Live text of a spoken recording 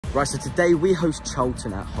Right, so today we host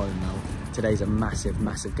Charlton at home now. Today's a massive,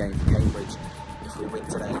 massive game for Cambridge. If we win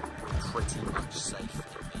today, we're pretty much safe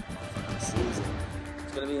in the season.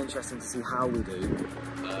 It's going to be interesting to see how we do.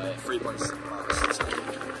 3 points to last. So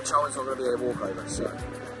Charlton's not going to be a walkover, so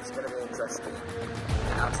it's going to be interesting.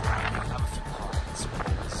 Have a few highlights.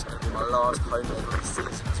 It's going to be my last home game of the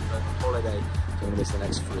season. It's going on holiday, so I'm going to miss the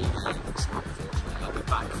next 3 games. Unfortunately, I'll be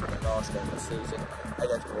back for the last game of the season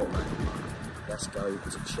against Port Vale. Let's go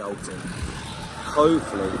to Charlton.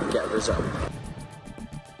 Hopefully get a result.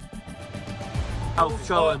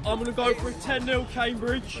 Charlton. I'm going to go for a 10-0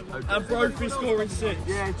 Cambridge and Brophy scoring 6.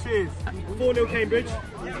 Yeah, cheers. 4-0 Cambridge.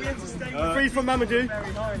 3 from Mamadou.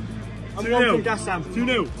 And 1 from Gassam.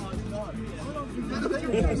 2-0.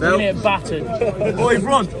 We're going to get battered. Oi,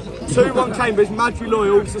 Ron. 2-1 Cambridge. Madry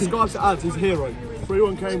Loyal. Subscribe to Addz. He's a hero.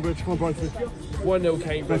 3-1 Cambridge. Come on, Brophy. 1-0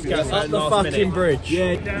 Cambridge. Up the fucking bridge.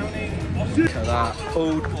 Yeah. Look at that.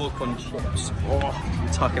 Pulled pork on chips. Oh,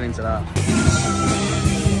 tucking into that.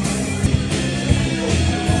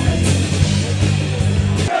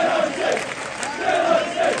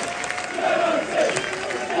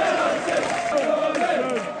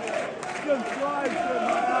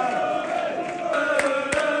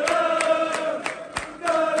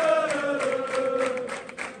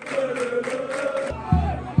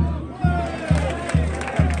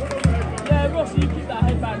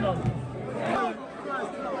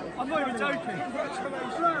 I'm not even joking.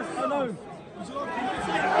 Congratulations. I know.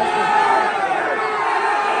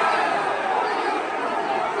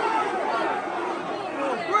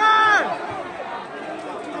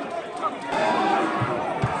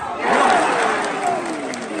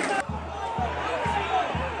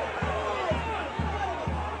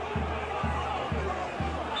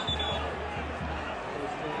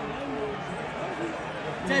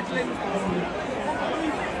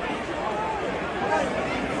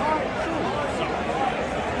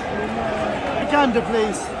 Gander,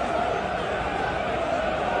 please.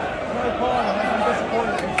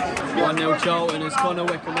 1-0 Charlton as Connor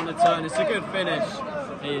Wickham on the turn. It's a good finish.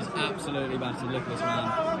 He is absolutely battered. Look at this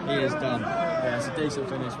man. He is done. Yeah, it's a decent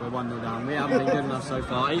finish. We're 1-0 down. We haven't been good enough so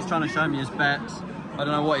far. He's trying to show me his bets. I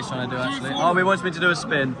don't know what he's trying to do actually. Oh, he wants me to do a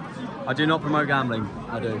spin. I do not promote gambling.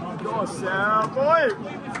 I do.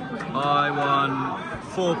 I won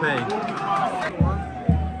 4p.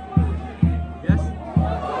 Yes?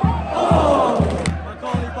 Oh!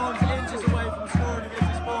 Macauley Bonne's inches away from scoring against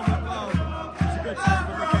his former club. It's a good shot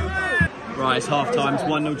from the keeper. Right, it's half time. It's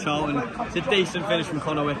 1-0 Charlton. It's a decent finish from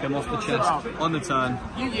Connor Wickham off the chest on the turn.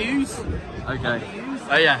 You use. Okay.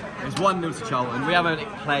 Oh yeah, it's 1-0 to Charlton. We haven't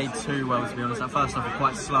played too well, to be honest. That first half was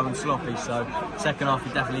quite slow and sloppy, so second half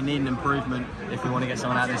we definitely need an improvement if we want to get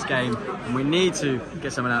someone out of this game. And we need to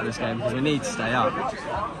get someone out of this game because we need to stay up.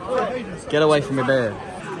 Get away from your beer.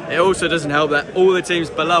 It also doesn't help that all the teams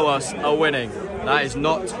below us are winning. That is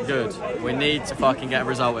not good. We need to fucking get a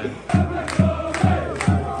result in.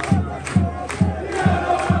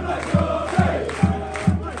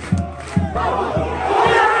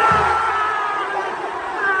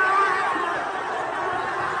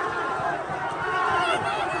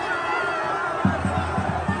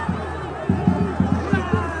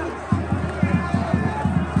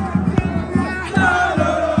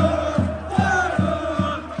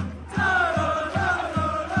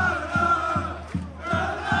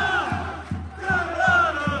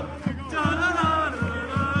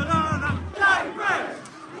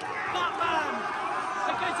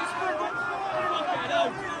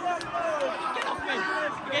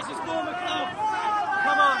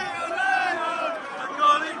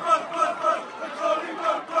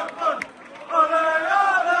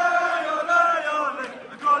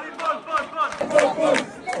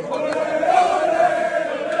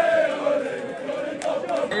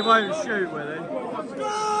 He won't shoot, will he?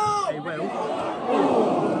 He will.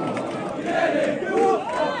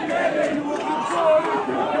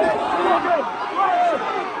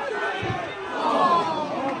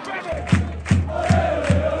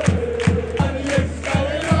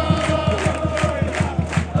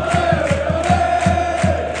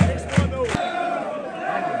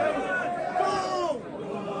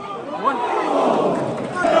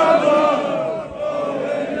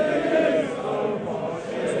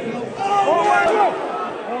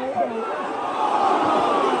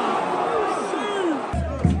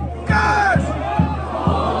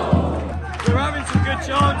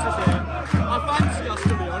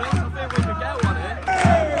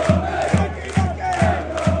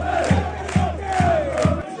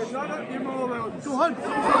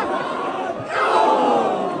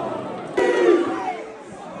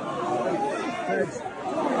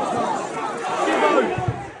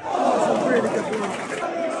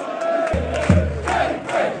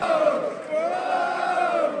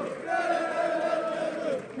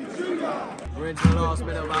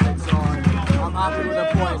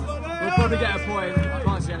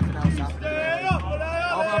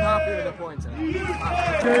 the points. Do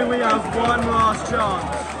we have one last chance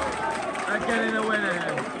at getting a winner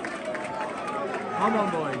here? Come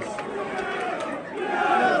on, boys.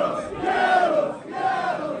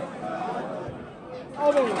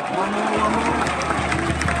 One more.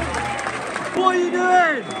 What are you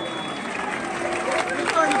doing? You're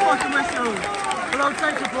throwing the fucking whistle. But I'll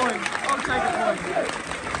take a point. I'll take a point.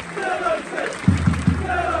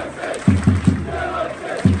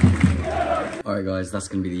 Alright guys, that's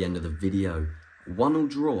going to be the end of the video. 1-1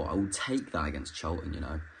 draw, I will take that against Charlton, you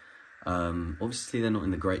know. Obviously they're not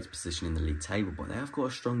in the greatest position in the league table, but they have got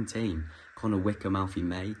a strong team. Connor Wickham, Alfie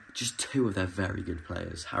May, just two of their very good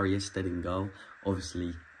players. Harry Isted in goal.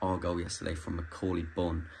 Obviously our goal yesterday from Macauley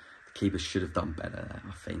Bonne. The keeper should have done better there,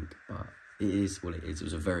 I think, but it is what it is. It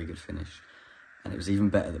was a very good finish. And it was even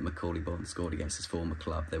better that Macauley Bonne scored against his former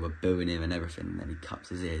club. They were booing him and everything, and then he cups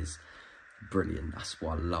his ears. Brilliant. That's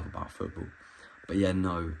what I love about football. But yeah,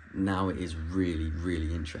 no, now it is really,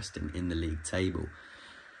 really interesting in the league table.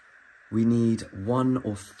 We need 1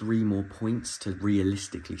 or 3 more points to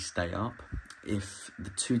realistically stay up. If the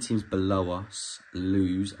 2 teams below us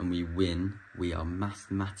lose and we win, we are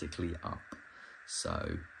mathematically up.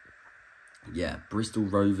 So, yeah, Bristol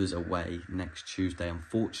Rovers away next Tuesday.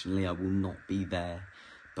 Unfortunately, I will not be there,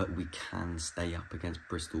 but we can stay up against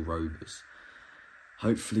Bristol Rovers.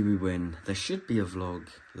 Hopefully we win. There should be a vlog.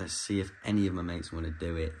 Let's see if any of my mates want to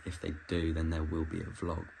do it. If they do, then there will be a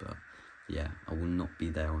vlog. But yeah, I will not be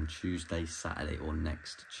there on Tuesday, Saturday, or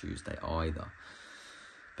next Tuesday either.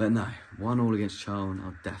 But no, 1-1 against Charlton,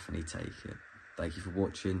 I'll definitely take it. Thank you for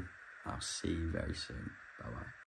watching. I'll see you very soon.